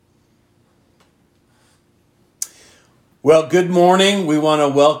Well, good morning. We want to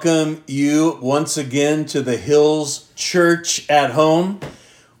welcome you once again to the Hills Church at Home.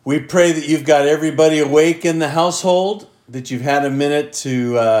 We pray that you've got everybody awake in the household, that you've had a minute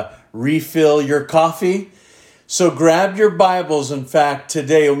to refill your coffee. So grab your Bibles. In fact,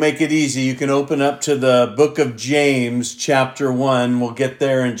 today will make it easy. You can open up to the book of James, chapter 1. We'll get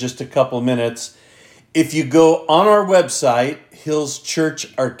there in just a couple minutes. If you go on our website,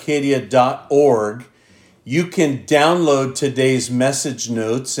 hillschurcharcadia.org, you can download today's message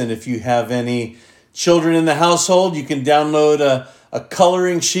notes, and if you have any children in the household, you can download a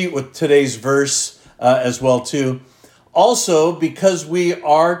coloring sheet with today's verse as well too. Also, because we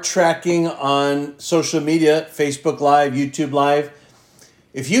are tracking on social media, Facebook Live, YouTube Live,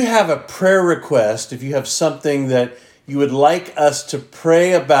 if you have a prayer request, if you have something that you would like us to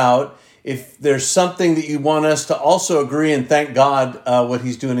pray about, if there's something that you want us to also agree and thank God what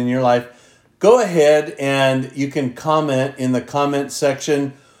He's doing in your life, go ahead and you can comment in the comment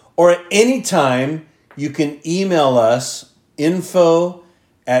section, or at any time you can email us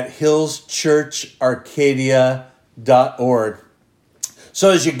info@hillschurcharcadia.org. So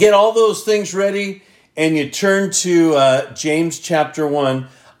as you get all those things ready and you turn to James chapter 1,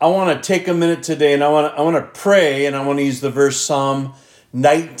 I want to take a minute today and I want to pray, and I want to use the verse Psalm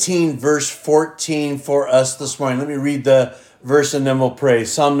 19 verse 14 for us this morning. Let me read the verse and then we'll pray.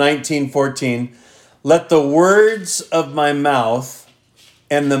 Psalm 19:14. Let the words of my mouth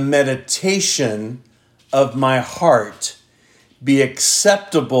and the meditation of my heart be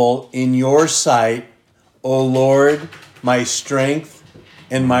acceptable in your sight, O Lord, my strength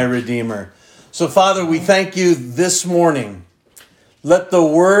and my Redeemer. So, Father, we thank you this morning. Let the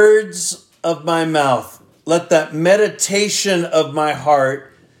words of my mouth, let that meditation of my heart,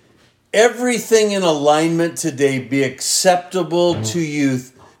 everything in alignment today be acceptable to you.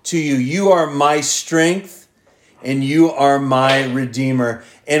 You are my strength and you are my Redeemer.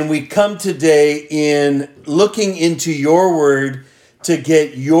 And we come today in looking into your word to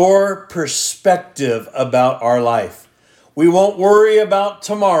get your perspective about our life. We won't worry about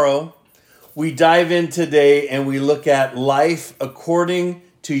tomorrow. We dive in today and we look at life according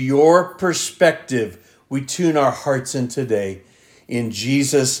to your perspective. We tune our hearts in today. In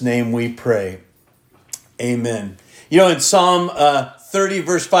Jesus' name we pray. Amen. You know, in Psalm 30,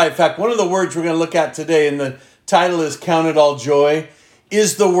 verse 5, in fact, one of the words we're going to look at today, and the title is Count It All Joy,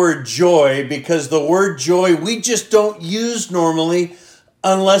 is the word joy, because the word joy we just don't use normally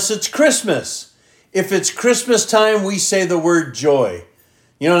unless it's Christmas. If it's Christmas time, we say the word joy.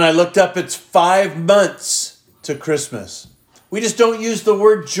 You know, and I looked up, it's 5 months to Christmas. We just don't use the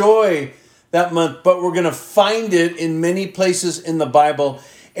word joy that month, but we're going to find it in many places in the Bible.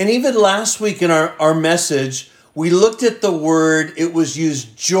 And even last week in our message, we looked at the word, it was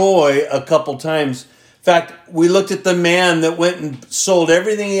used joy a couple times. In fact, we looked at the man that went and sold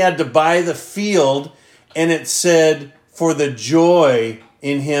everything he had to buy the field, and it said, for the joy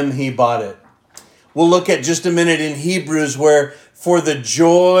in him he bought it. We'll look at just a minute in Hebrews where for the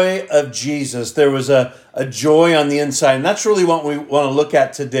joy of Jesus, there was a joy on the inside. And that's really what we want to look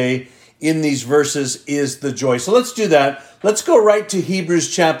at today in these verses, is the joy. So let's do that. Let's go right to Hebrews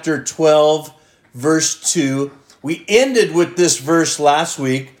chapter 12, verse 2. We ended with this verse last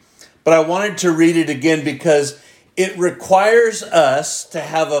week, but I wanted to read it again because it requires us to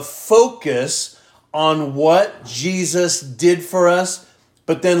have a focus on what Jesus did for us,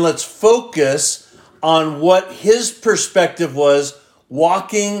 but then let's focus on what his perspective was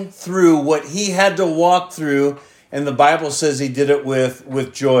walking through what he had to walk through, and the Bible says he did it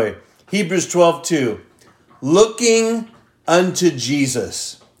with joy. Hebrews 12:2, looking unto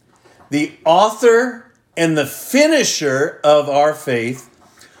Jesus, the author and the finisher of our faith,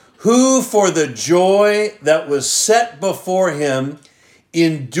 who for the joy that was set before him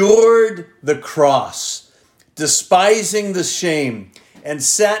endured the cross, despising the shame, and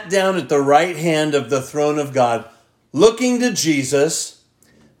sat down at the right hand of the throne of God. Looking to Jesus,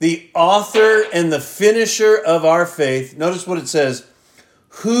 the author and the finisher of our faith. Notice what it says,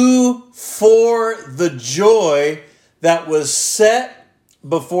 who for the joy that was set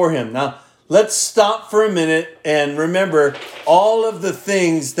before him. Now, let's stop for a minute and remember all of the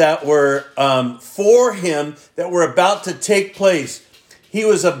things that were for him that were about to take place. He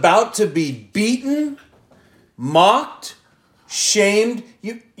was about to be beaten, mocked, shamed.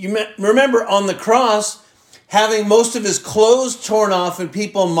 You remember on the cross, having most of his clothes torn off and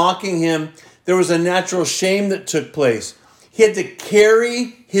people mocking him, there was a natural shame that took place. He had to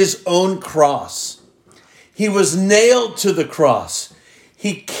carry his own cross. He was nailed to the cross.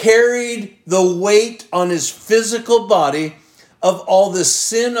 He carried the weight on his physical body of all the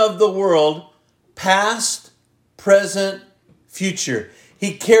sin of the world, past, present, future.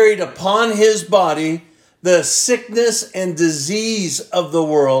 He carried upon his body the sickness and disease of the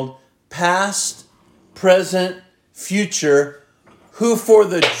world, past, present, future, who for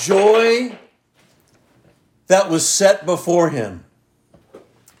the joy that was set before him,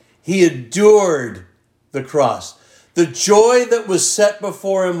 he endured the cross. The joy that was set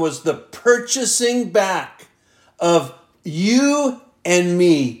before him was the purchasing back of you and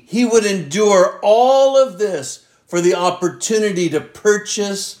me. He would endure all of this for the opportunity to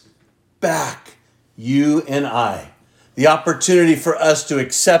purchase back you and I. The opportunity for us to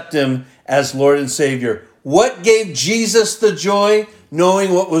accept him as Lord and Savior. What gave Jesus the joy?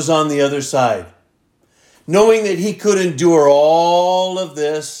 Knowing what was on the other side. Knowing that he could endure all of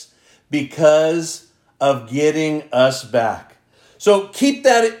this because of getting us back. So keep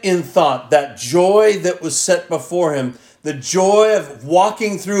that in thought, that joy that was set before him, the joy of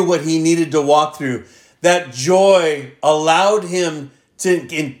walking through what he needed to walk through. That joy allowed him to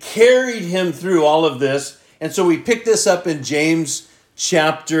and carried him through all of this. And so we pick this up in James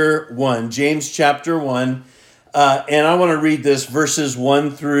chapter 1. James chapter 1. And I want to read this, verses 1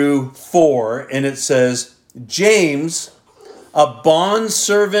 through 4. And it says, James, a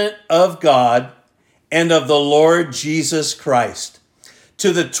bondservant of God and of the Lord Jesus Christ,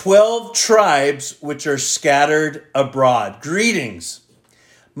 to the 12 tribes which are scattered abroad. Greetings,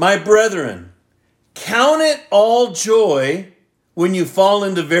 my brethren. Count it all joy when you fall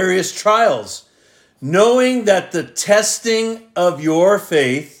into various trials, knowing that the testing of your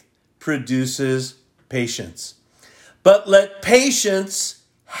faith produces patience. But let patience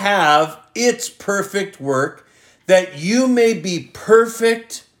have its perfect work, that you may be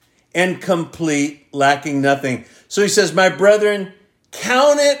perfect and complete, lacking nothing. So he says, my brethren,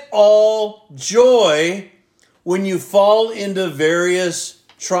 count it all joy when you fall into various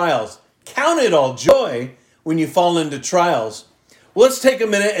trials. Count it all joy when you fall into trials. Well, let's take a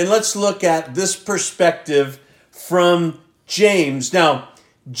minute and let's look at this perspective from James. Now,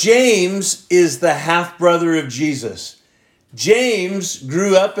 James is the half-brother of Jesus. James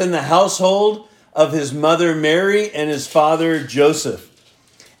grew up in the household of his mother Mary and his father Joseph.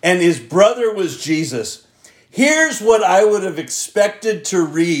 And his brother was Jesus. Here's what I would have expected to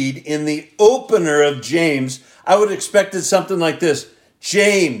read in the opener of James. I would have expected something like this.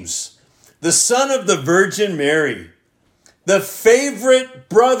 James, the son of the Virgin Mary, the favorite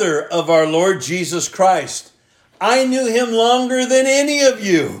brother of our Lord Jesus Christ. I knew him longer than any of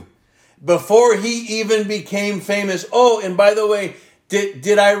you before he even became famous. Oh, and by the way,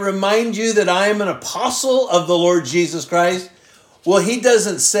 did I remind you that I am an apostle of the Lord Jesus Christ? Well, he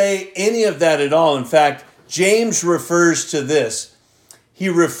doesn't say any of that at all. In fact, James refers to this. He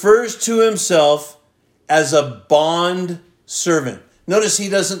refers to himself as a bond servant. Notice he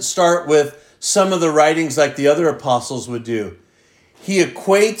doesn't start with some of the writings like the other apostles would do. He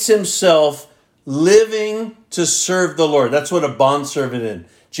equates himself living to serve the Lord. That's what a bondservant is.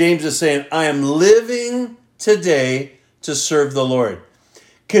 James is saying, I am living today to serve the Lord.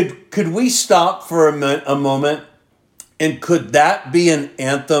 Could we stop for a moment, and could that be an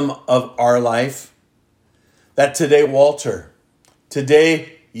anthem of our life? That today, Walter,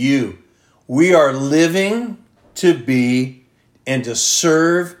 today, you, we are living to be and to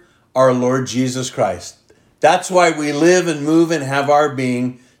serve our Lord Jesus Christ. That's why we live and move and have our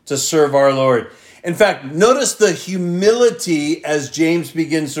being, to serve our Lord. In fact, notice the humility as James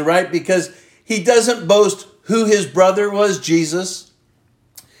begins to write, because he doesn't boast who his brother was, Jesus.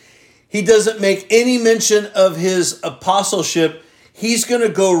 He doesn't make any mention of his apostleship. He's going to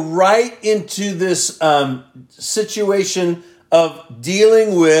go right into this situation of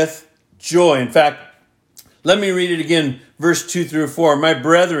dealing with joy. In fact, let me read it again, verse 2 through 4. My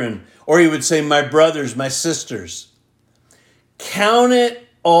brethren, or he would say, my brothers, my sisters, count it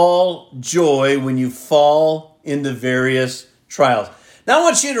all joy when you fall into various trials. Now I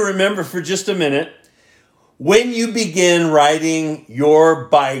want you to remember for just a minute, when you begin riding your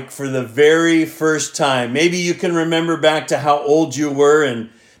bike for the very first time. Maybe you can remember back to how old you were,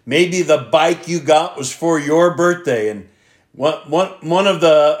 and maybe the bike you got was for your birthday. And one of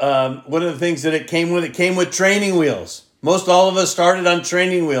the things that it came with training wheels. Most all of us started on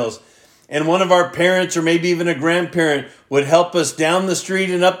training wheels. And one of our parents, or maybe even a grandparent, would help us down the street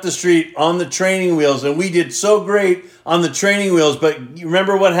and up the street on the training wheels. And we did so great on the training wheels. But you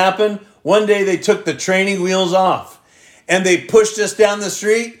remember what happened? One day they took the training wheels off and they pushed us down the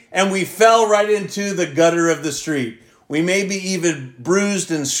street, and we fell right into the gutter of the street. We maybe even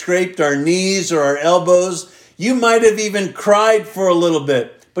bruised and scraped our knees or our elbows. You might have even cried for a little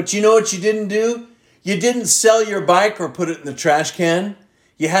bit. But you know what you didn't do? You didn't sell your bike or put it in the trash can.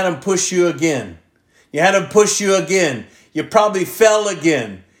 You had them push you again. You had them push you again. You probably fell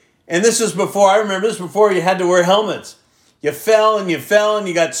again. And this was before, I remember this before you had to wear helmets. You fell and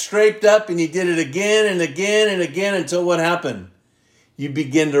you got scraped up and you did it again and again and again until what happened? You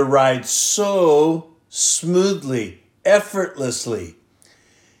begin to ride so smoothly, effortlessly.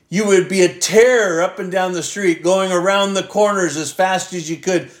 You would be a terror up and down the street, going around the corners as fast as you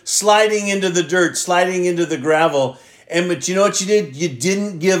could, sliding into the dirt, sliding into the gravel. But you know what you did? You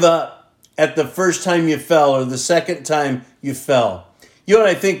didn't give up at the first time you fell or the second time you fell. You know what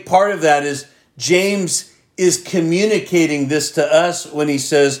I think part of that is James is communicating this to us when he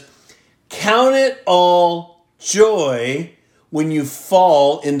says, count it all joy when you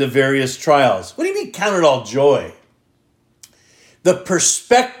fall into various trials. What do you mean count it all joy? The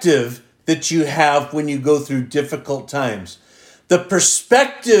perspective that you have when you go through difficult times. The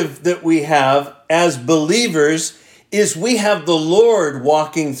perspective that we have as believers is we have the Lord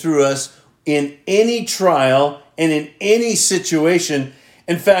walking through us in any trial and in any situation.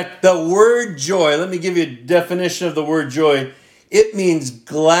 In fact, the word joy, let me give you a definition of the word joy. It means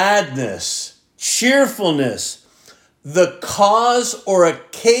gladness, cheerfulness, the cause or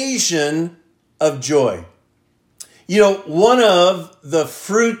occasion of joy. You know, one of the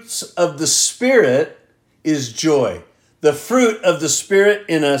fruits of the Spirit is joy. The fruit of the Spirit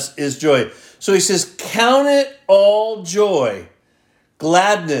in us is joy. So he says, count it all joy,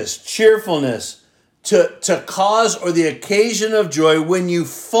 gladness, cheerfulness, to cause or the occasion of joy when you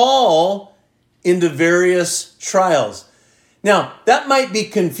fall into various trials. Now, that might be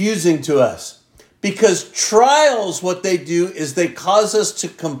confusing to us because trials, what they do is they cause us to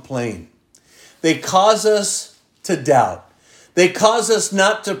complain. They cause us to doubt. They cause us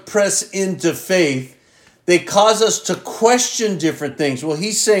not to press into faith. They cause us to question different things. Well,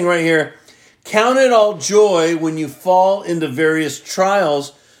 he's saying right here, count it all joy when you fall into various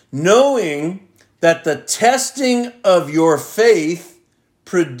trials, knowing that the testing of your faith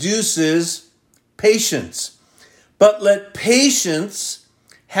produces patience. But let patience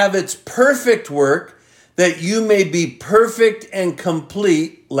have its perfect work, that you may be perfect and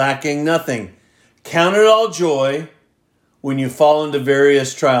complete, lacking nothing. Count it all joy when you fall into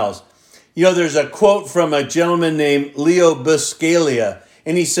various trials. You know, there's a quote from a gentleman named Leo Buscaglia,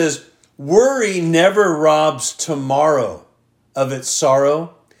 and he says, worry never robs tomorrow of its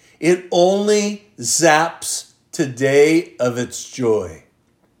sorrow. It only zaps today of its joy.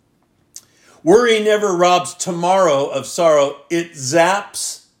 Worry never robs tomorrow of sorrow. It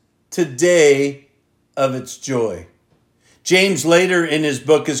zaps today of its joy. James later in his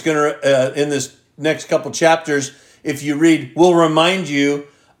book is going to, in this next couple chapters, if you read, will remind you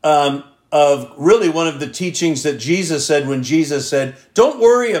of really one of the teachings that Jesus said when Jesus said, don't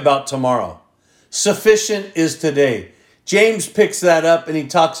worry about tomorrow. Sufficient is today. James picks that up and he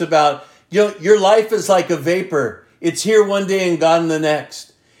talks about, you know, your life is like a vapor. It's here one day and gone the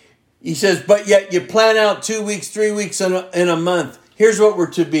next. He says, but yet you plan out 2 weeks, 3 weeks in a month. Here's what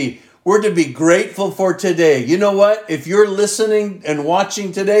we're to be. We're to be grateful for today. You know what? If you're listening and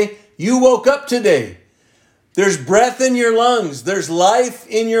watching today, you woke up today. There's breath in your lungs. There's life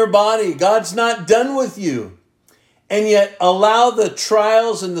in your body. God's not done with you. And yet allow the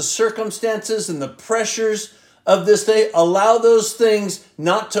trials and the circumstances and the pressures of this day, allow those things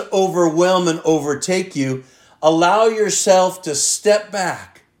not to overwhelm and overtake you. Allow yourself to step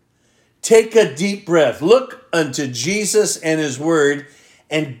back. Take a deep breath. Look unto Jesus and his word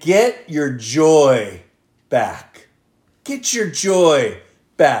and get your joy back. Get your joy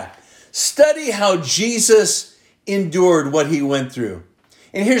back. Study how Jesus endured what he went through.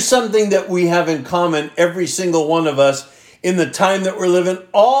 And here's something that we have in common, every single one of us, in the time that we're living.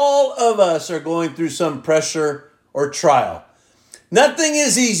 All of us are going through some pressure or trial. Nothing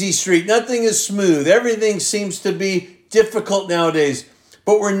is easy street. Nothing is smooth. Everything seems to be difficult nowadays.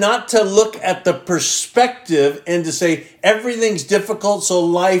 But we're not to look at the perspective and to say everything's difficult, so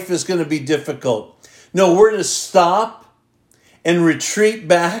life is going to be difficult. No, we're to stop and retreat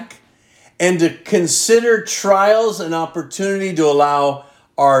back and to consider trials an opportunity to allow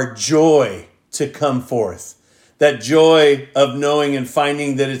our joy to come forth. That joy of knowing and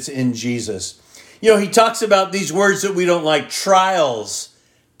finding that it's in Jesus. You know, he talks about these words that we don't like: trials,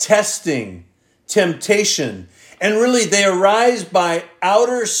 testing, temptation. And really, they arise by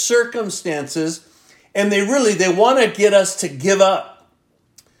outer circumstances, and they want to get us to give up,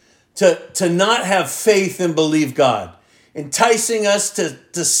 to not have faith and believe God, enticing us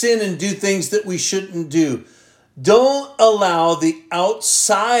to sin and do things that we shouldn't do. Don't allow the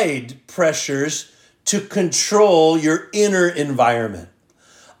outside pressures to control your inner environment.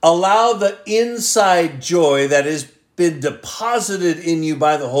 Allow the inside joy that has been deposited in you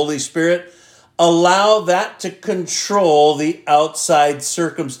by the Holy Spirit. allow that to control the outside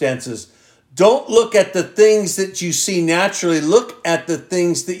circumstances. Don't look at the things that you see naturally. Look at the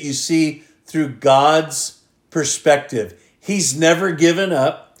things that you see through God's perspective. He's never given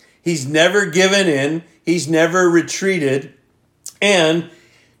up. He's never given in. He's never retreated. And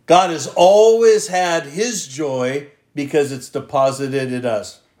God has always had his joy because it's deposited in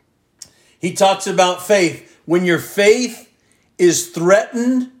us. He talks about faith. When your faith is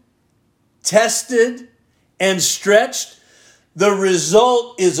threatened, tested, and stretched, the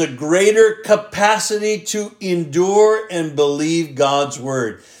result is a greater capacity to endure and believe God's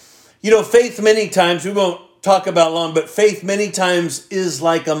word. You know, faith many times, we won't talk about long, but faith many times is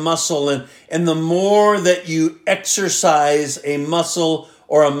like a muscle. And the more that you exercise a muscle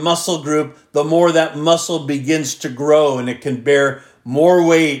or a muscle group, the more that muscle begins to grow and it can bear more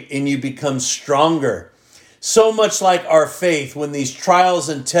weight and you become stronger. So much like our faith, when these trials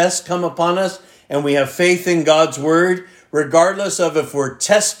and tests come upon us and we have faith in God's word, regardless of if we're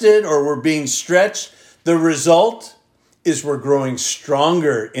tested or we're being stretched, the result is we're growing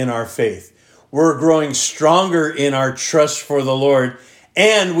stronger in our faith. We're growing stronger in our trust for the Lord.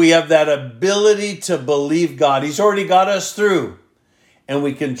 And we have that ability to believe God. He's already got us through. And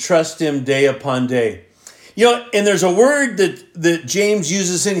we can trust him day upon day. You know, and there's a word that James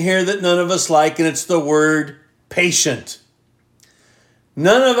uses in here that none of us like, and it's the word patient.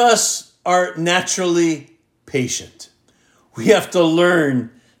 None of us are naturally patient. We have to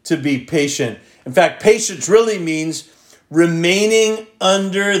learn to be patient. In fact, patience really means remaining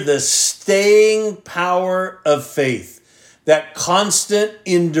under the staying power of faith, that constant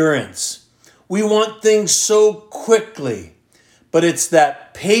endurance. We want things so quickly, but it's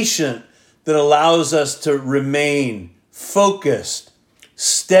that patience that allows us to remain focused,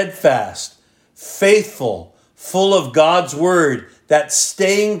 steadfast, faithful, full of God's word, that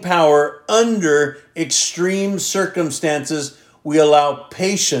staying power under extreme circumstances. We allow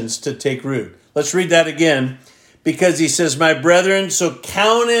patience to take root. Let's read that again, because he says, my brethren, so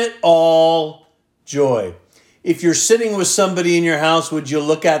count it all joy. If you're sitting with somebody in your house, would you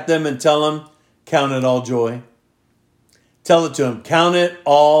look at them and tell them, count it all joy? Tell it to them, count it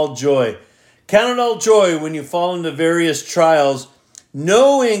all joy. Count it all joy when you fall into various trials,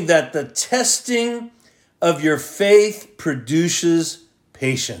 knowing that the testing of your faith produces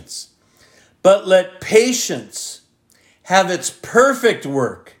patience. But let patience have its perfect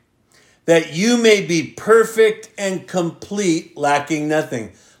work, that you may be perfect and complete, lacking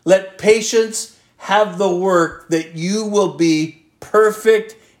nothing. Let patience have the work that you will be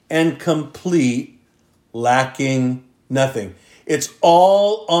perfect and complete, lacking nothing. It's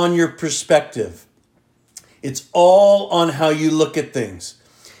all on your perspective. It's all on how you look at things.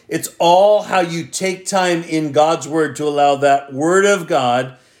 It's all how you take time in God's word to allow that word of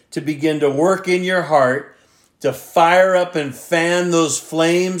God to begin to work in your heart, to fire up and fan those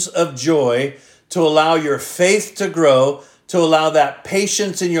flames of joy, to allow your faith to grow, to allow that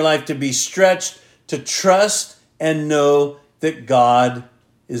patience in your life to be stretched, to trust and know that God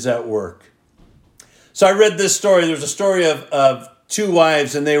is at work. So I read this story. There's a story of two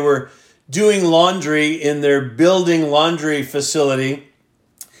wives, and they were doing laundry in their building laundry facility,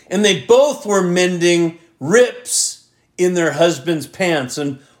 and they both were mending rips in their husband's pants.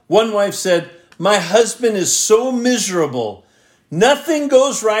 And one wife said, my husband is so miserable. Nothing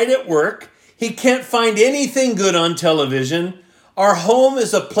goes right at work. He can't find anything good on television. Our home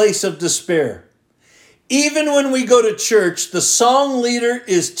is a place of despair. Even when we go to church, the song leader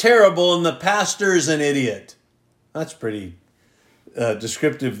is terrible and the pastor is an idiot. That's pretty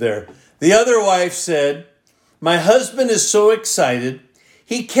descriptive there. The other wife said, my husband is so excited.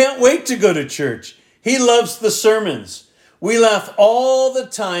 He can't wait to go to church. He loves the sermons. We laugh all the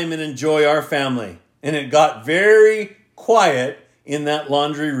time and enjoy our family. And it got very quiet in that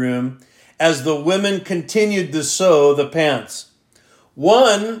laundry room as the women continued to sew the pants.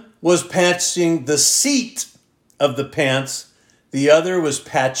 One was patching the seat of the pants. The other was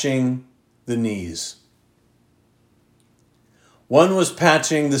patching the knees. One was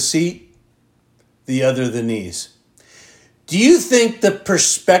patching the seat, the other the knees. Do you think the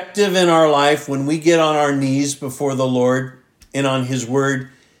perspective in our life when we get on our knees before the Lord and on his word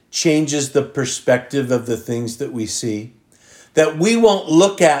changes the perspective of the things that we see? That we won't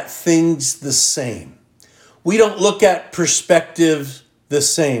look at things the same. We don't look at perspectives the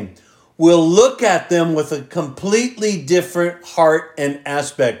same. We'll look at them with a completely different heart and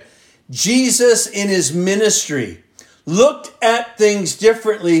aspect. Jesus in his ministry looked at things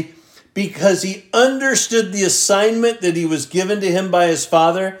differently because he understood the assignment that he was given to him by his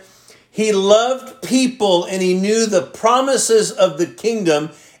Father. He loved people and he knew the promises of the kingdom,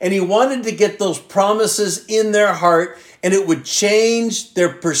 and he wanted to get those promises in their heart, and it would change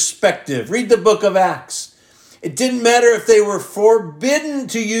their perspective. Read the book of Acts. It didn't matter if they were forbidden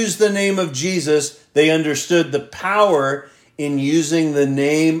to use the name of Jesus. They understood the power in using the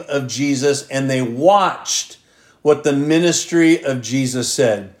name of Jesus, and they watched what the ministry of Jesus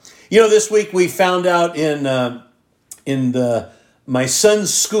said. You know, this week we found out in my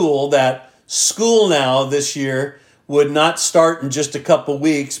son's school that school now this year would not start in just a couple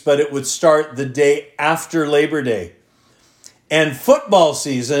weeks, but it would start the day after Labor Day. And football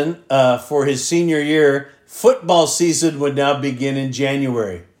season for his senior year, football season would now begin in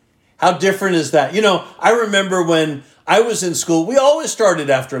January. How different is that? You know, I remember when I was in school, we always started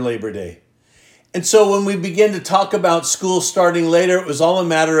after Labor Day. And so when we began to talk about school starting later, it was all a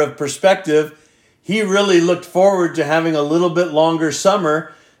matter of perspective. He really looked forward to having a little bit longer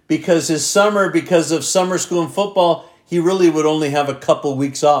summer because because of summer school and football, he really would only have a couple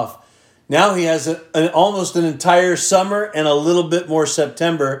weeks off. Now he has almost an entire summer and a little bit more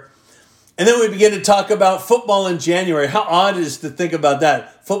September. And then we begin to talk about football in January. How odd it is to think about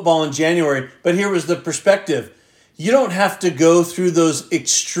that, football in January. But here was the perspective. You don't have to go through those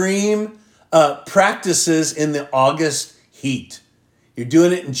extreme practices in the August heat. You're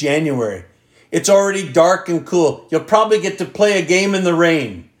doing it in January. It's already dark and cool. You'll probably get to play a game in the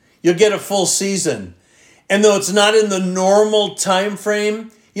rain. You'll get a full season. And though it's not in the normal time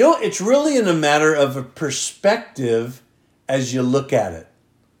frame, you know, it's really in a matter of a perspective as you look at it.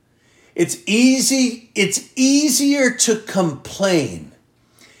 It's easier to complain.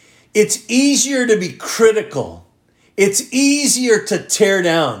 It's easier to be critical. It's easier to tear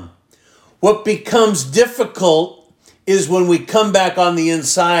down. What becomes difficult is when we come back on the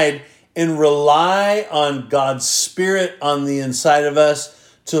inside and rely on God's Spirit on the inside of us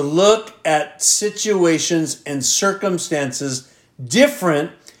to look at situations and circumstances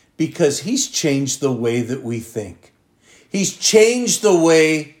different because He's changed the way that we think. He's changed the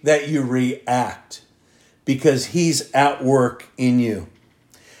way that you react because He's at work in you.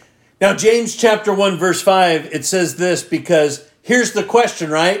 Now, James chapter 1, verse 5, it says this because here's the question,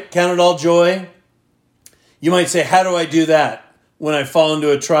 right? Count it all joy. You might say, how do I do that when I fall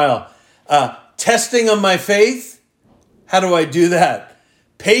into a trial? Testing of my faith. How do I do that?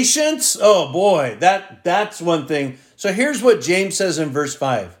 Patience. Oh boy, that's one thing. So here's what James says in verse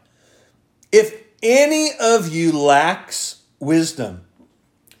 5. If any of you lacks wisdom,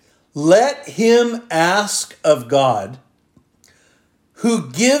 let him ask of God,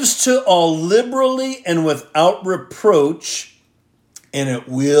 who gives to all liberally and without reproach, and it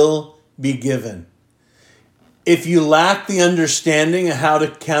will be given. If you lack the understanding of how to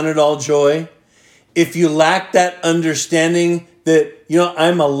count it all joy, if you lack that understanding that, you know,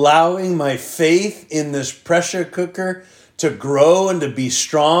 I'm allowing my faith in this pressure cooker to grow and to be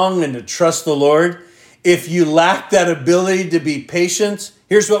strong and to trust the Lord, if you lack that ability to be patient,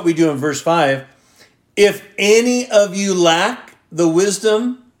 here's what we do in verse 5. If any of you lack the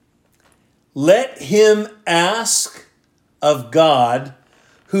wisdom, let him ask of God,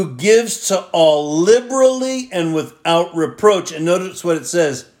 who gives to all liberally and without reproach. And notice what it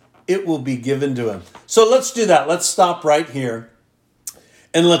says, it will be given to him. So let's do that. Let's stop right here.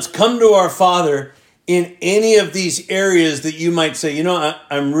 And let's come to our Father in any of these areas that you might say, you know,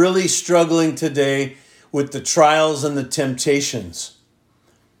 I'm really struggling today with the trials and the temptations.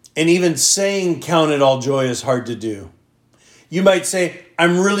 And even saying count it all joy is hard to do. You might say,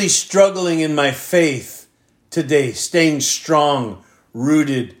 I'm really struggling in my faith today, staying strong,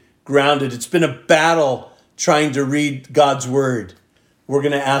 rooted, grounded. It's been a battle trying to read God's word. We're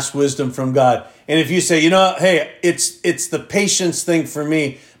going to ask wisdom from God. And if you say, you know, hey, it's the patience thing for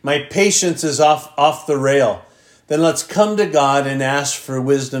me. My patience is off the rail. Then let's come to God and ask for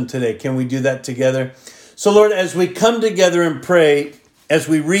wisdom today. Can we do that together? So Lord, as we come together and pray, as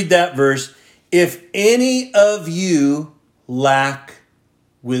we read that verse, if any of you lack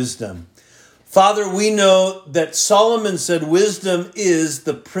wisdom. Father, we know that Solomon said wisdom is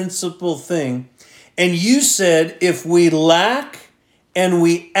the principal thing. And you said if we lack and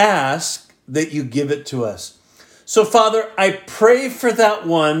we ask, that you give it to us. So Father, I pray for that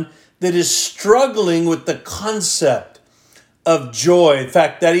one that is struggling with the concept of joy. In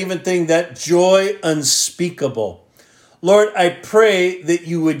fact, that even thing, that joy unspeakable. Lord, I pray that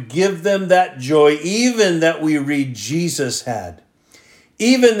you would give them that joy, even that we read Jesus had.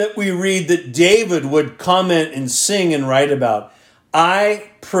 Even that we read that David would comment and sing and write about.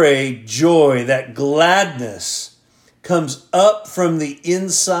 I pray joy, that gladness comes up from the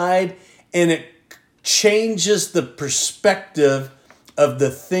inside and it changes the perspective of the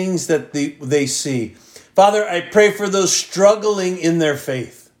things that they see. Father, I pray for those struggling in their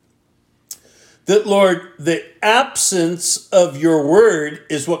faith. That, Lord, the absence of your word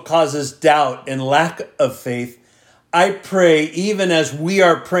is what causes doubt and lack of faith. I pray, even as we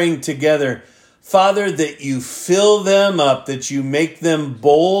are praying together, Father, that you fill them up, that you make them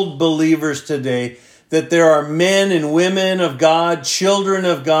bold believers today, that there are men and women of God, children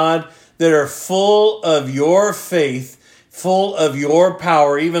of God, that are full of your faith, full of your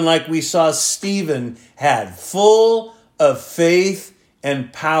power, even like we saw Stephen had, full of faith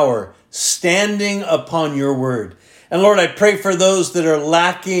and power, standing upon your word. And Lord, I pray for those that are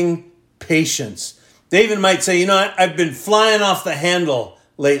lacking patience. David might say, I've been flying off the handle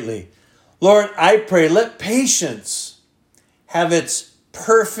lately. Lord, I pray, let patience have its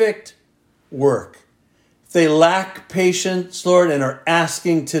perfect work. If they lack patience, Lord, and are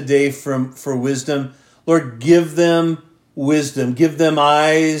asking today for wisdom, Lord, give them wisdom. Give them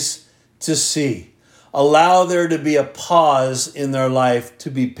eyes to see. Allow there to be a pause in their life to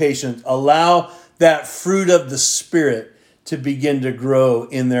be patient. Allow that fruit of the Spirit to begin to grow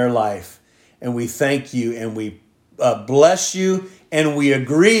in their life. And we thank you and we bless you and we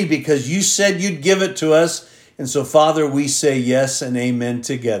agree because you said you'd give it to us. And so, Father, we say yes and amen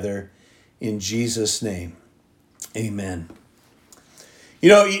together in Jesus' name. Amen.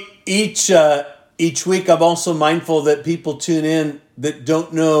 Each week I'm also mindful that people tune in that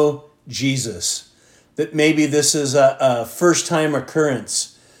don't know Jesus. That maybe this is a first-time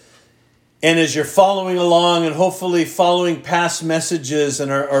occurrence. And as you're following along and hopefully following past messages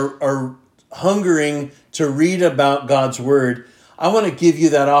and are hungering to read about God's Word, I want to give you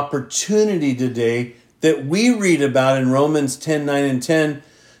that opportunity today that we read about in Romans 10, 9, and 10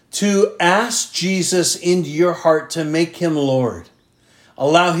 to ask Jesus into your heart to make him Lord.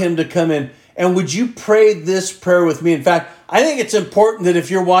 Allow him to come in. And would you pray this prayer with me? In fact, I think it's important that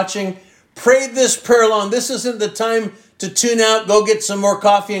if you're watching, pray this prayer along. This isn't the time to tune out, go get some more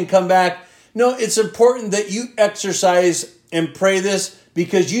coffee and come back. No, it's important that you exercise and pray this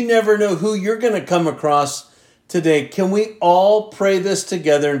because you never know who you're going to come across today. Can we all pray this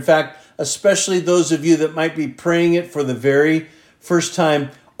together? In fact, especially those of you that might be praying it for the very first time,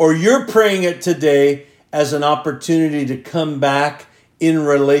 or you're praying it today as an opportunity to come back in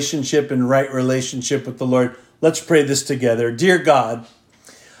relationship and right relationship with the Lord. Let's pray this together. Dear God,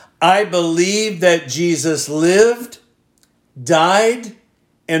 I believe that Jesus lived, died,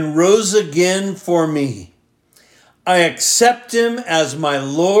 and rose again for me. I accept him as my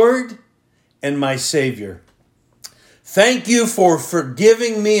Lord and my Savior. Thank you for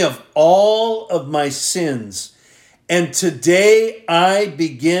forgiving me of all of my sins. And today I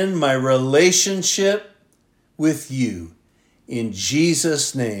begin my relationship with you. In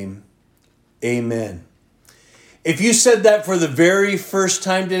Jesus' name, amen. If you said that for the very first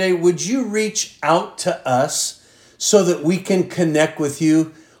time today, would you reach out to us so that we can connect with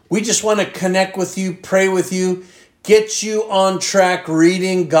you? We just want to connect with you, pray with you, get you on track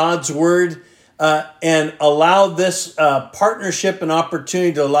reading God's Word, and allow this partnership and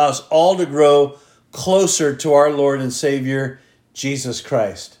opportunity to allow us all to grow closer to our Lord and Savior, Jesus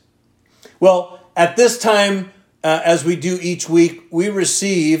Christ. Well, at this time, as we do each week, we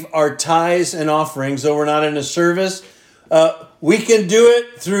receive our tithes and offerings. Though we're not in a service, we can do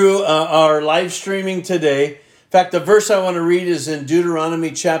it through our live streaming today. In fact, the verse I want to read is in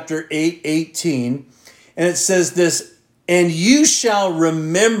Deuteronomy chapter 8:18, and it says this, "And you shall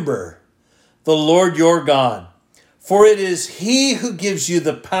remember the Lord your God, for it is he who gives you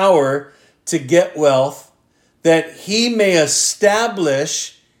the power to get wealth, that he may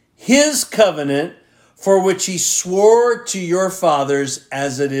establish his covenant for which he swore to your fathers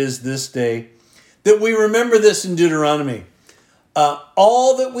as it is this day." That we remember this in Deuteronomy.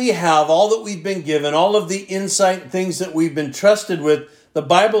 All that we have, all that we've been given, all of the insight, things that we've been trusted with, the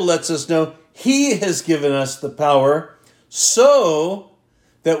Bible lets us know he has given us the power so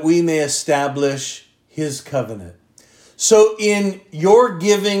that we may establish his covenant. So in your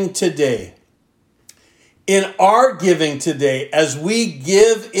giving today, in our giving today, as we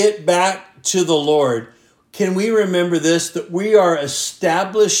give it back to the Lord, can we remember this, that we are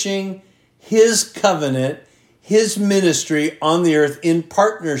establishing his covenant, his ministry on the earth in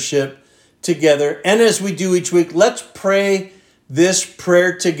partnership together. And as we do each week, let's pray this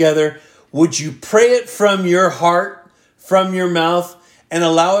prayer together. Would you pray it from your heart, from your mouth, and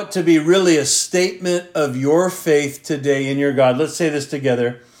allow it to be really a statement of your faith today in your God? Let's say this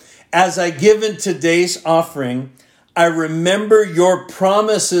together. As I give in today's offering, I remember your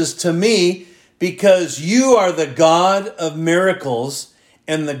promises to me because you are the God of miracles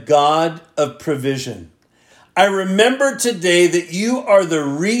and the God of provision. I remember today that you are the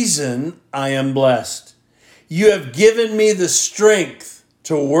reason I am blessed. You have given me the strength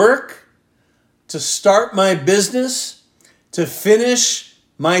to work, to start my business, to finish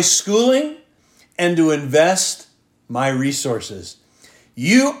my schooling, and to invest my resources.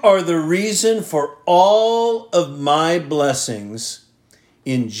 You are the reason for all of my blessings.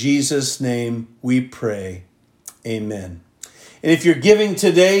 In Jesus' name we pray. Amen. And if you're giving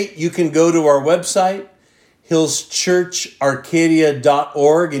today, you can go to our website,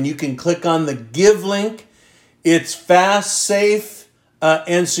 hillschurcharcadia.org, and you can click on the Give link. It's fast, safe,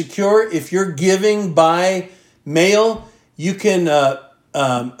 and secure. If you're giving by mail, you can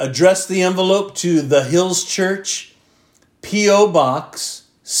address the envelope to the Hills Church, P.O. Box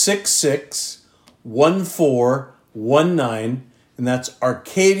 661419, and that's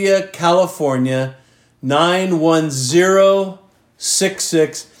Arcadia, California,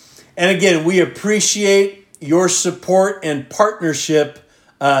 91066. And again, we appreciate your support and partnership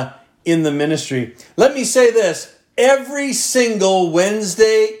in the ministry. Let me say this. Every single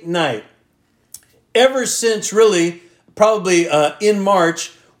Wednesday night, ever since really, probably in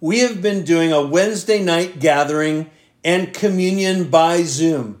March, we have been doing a Wednesday night gathering and communion by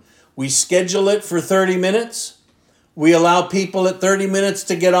Zoom. We schedule it for 30 minutes. We allow people at 30 minutes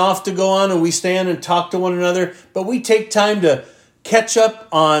to get off to go on, and we stand and talk to one another. But we take time to catch up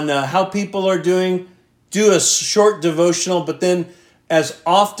on how people are doing, do a short devotional, but then as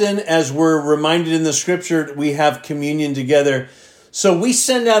often as we're reminded in the scripture, we have communion together. So we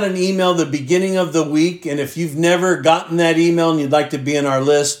send out an email the beginning of the week, and if you've never gotten that email and you'd like to be in our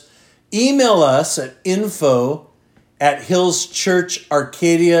list, email us at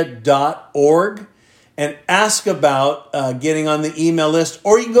info@hillschurcharcadia.org and ask about getting on the email list.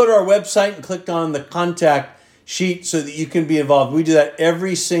 Or you can go to our website and click on the contact sheet so that you can be involved. We do that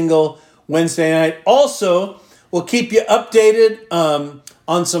every single Wednesday night. Also, we'll keep you updated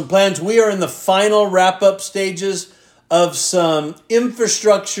on some plans. We are in the final wrap-up stages of some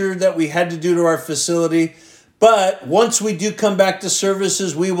infrastructure that we had to do to our facility. But once we do come back to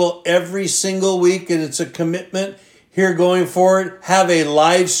services, we will every single week, and it's a commitment here going forward, have a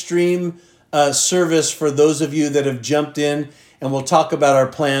live stream service for those of you that have jumped in, and we'll talk about our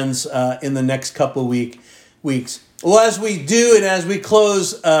plans in the next couple weeks. Well, as we do and as we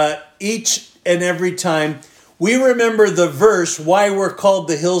close each and every time, we remember the verse, why we're called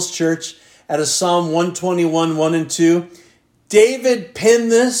the Hills Church, out of Psalm 121, 1 and 2. David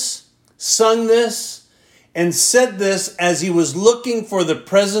penned this, sung this, and said this as he was looking for the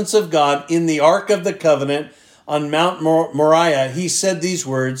presence of God in the Ark of the Covenant on Mount Moriah. He said these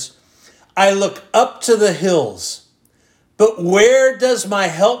words, I look up to the hills, but where does my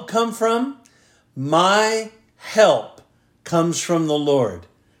help come from? My help comes from the Lord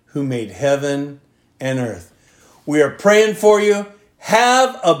who made heaven and earth. We are praying for you.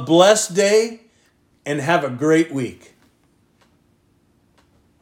 Have a blessed day and have a great week.